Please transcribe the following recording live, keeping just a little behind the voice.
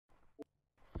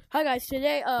Hi guys,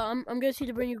 today I'm gonna see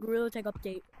the brand new Gorilla Tag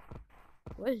update.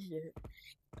 What is it?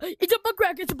 It's a book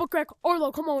crack. It's a book crack.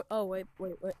 Arlo, come on. Oh wait.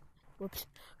 Whoops.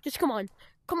 Just come on.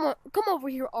 Come over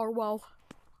here, Arwell.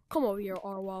 Come over here,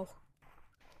 Arwell.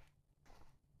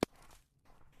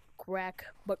 Crack,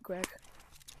 butt crack.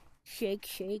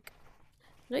 Shake.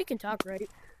 No, you can talk, right?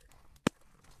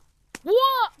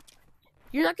 What?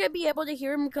 You're not gonna be able to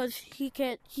hear him because he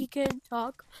can't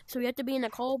talk. So you have to be in the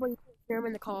call, but you can't hear him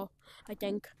in the call. I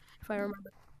think, if I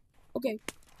remember. Okay.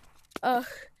 Yeah,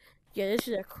 this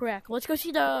is a crack. Let's go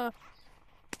see the.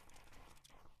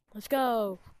 Let's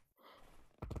go.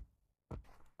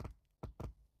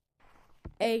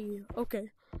 Hey,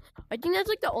 okay. I think that's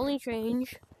like the only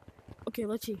change. Okay,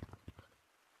 let's see.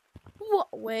 What?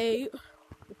 Wait.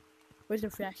 Where's the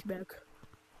flashback?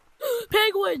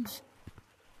 Penguins!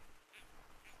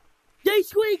 They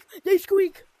squeak!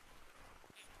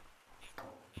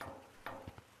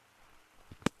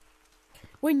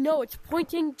 Wait, no, it's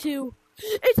pointing to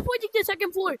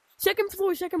second floor.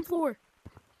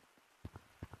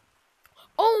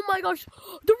 Oh my gosh,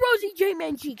 the Rosie J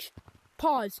Man cheeks.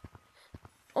 Pause.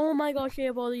 Oh my gosh, they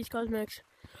have all these cosmetics.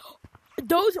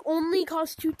 Those only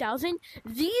cost 2,000.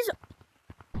 These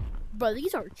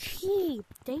are cheap.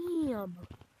 Damn.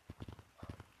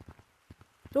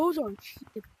 Those are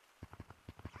cheap.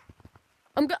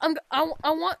 I'm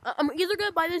either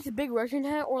gonna buy this big Russian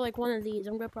hat or like one of these.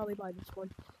 I'm gonna probably buy this one.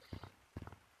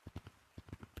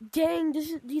 Dang,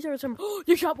 these are some.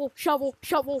 The shovel,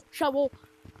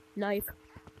 knife,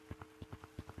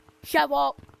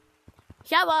 shovel.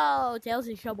 Tails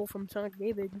is shovel from Sonic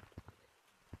David.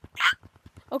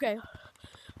 Okay.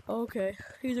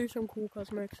 These are some cool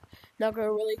cosmetics. I'm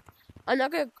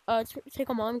not gonna take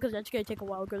them on because that's gonna take a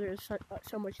while because there's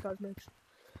so much cosmetics.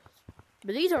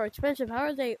 But these are expensive. How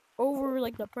are they over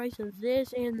like the price of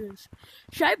this and this?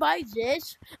 Should I buy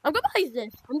this? I'm gonna buy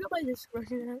this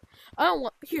Russian hat. I don't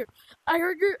want here. I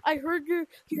heard your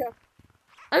here.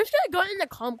 I'm just gonna go in the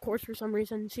comp course for some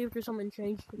reason and see if there's something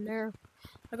changed in there.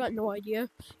 I got no idea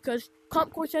because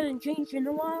comp course hasn't changed in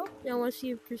a while. And I want to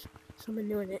see if there's something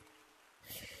new in it.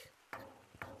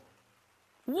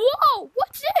 Whoa!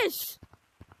 What's this?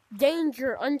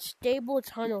 Danger! Unstable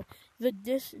tunnel.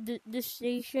 This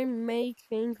station may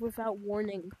change without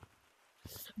warning.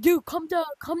 Dude, come to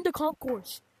comp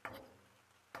course.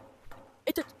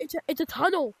 It's a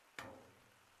tunnel.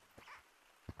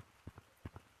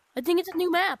 I think it's a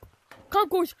new map.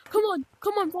 Comp course, come on,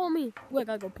 follow me. Wait, I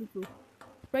gotta go poo-poo.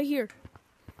 Right here.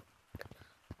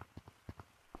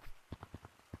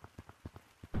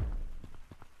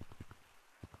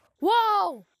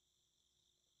 Whoa!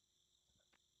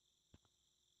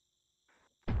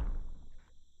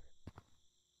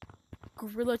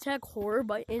 Gorilla Tag horror,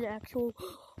 but in actual.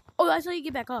 Oh, that's how you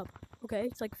get back up. Okay,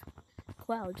 it's like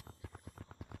clouds.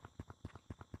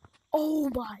 Oh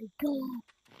my god!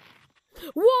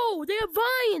 Whoa! They have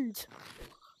vines.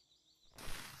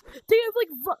 They have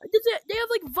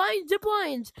like vine zip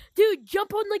lines, dude.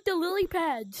 Jump on like the lily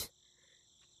pads.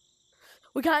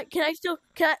 We got. Can I?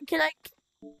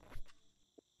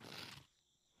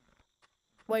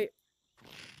 Wait.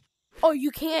 Oh,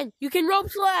 you can. You can rope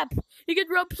slap.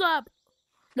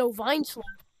 No, vine slap.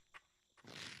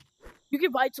 You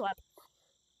can vine slap.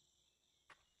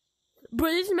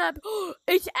 But this map,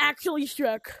 it's actually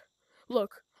struck.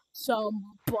 Look,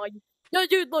 somebody. No,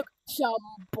 dude, look.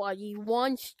 Somebody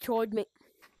once told me.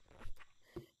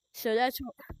 So that's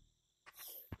what.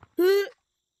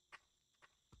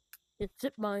 It's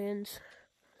zip lines.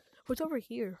 What's over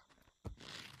here?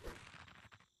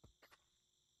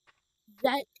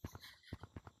 That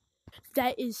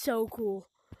is so cool.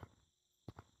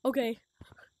 Okay.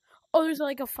 Oh, there's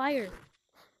like a fire.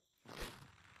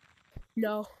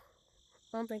 No,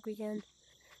 I don't think we can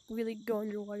really go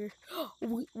underwater.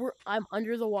 I'm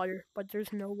under the water, but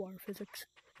there's no water physics.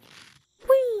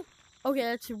 Whee! Okay,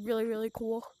 that's really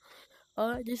cool.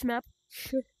 This map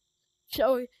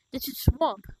so this is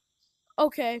swamp.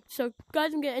 Okay, so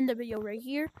guys, I'm gonna end the video right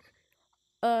here.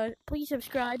 Please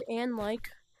subscribe and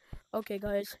like. Okay,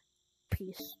 guys,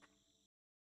 peace.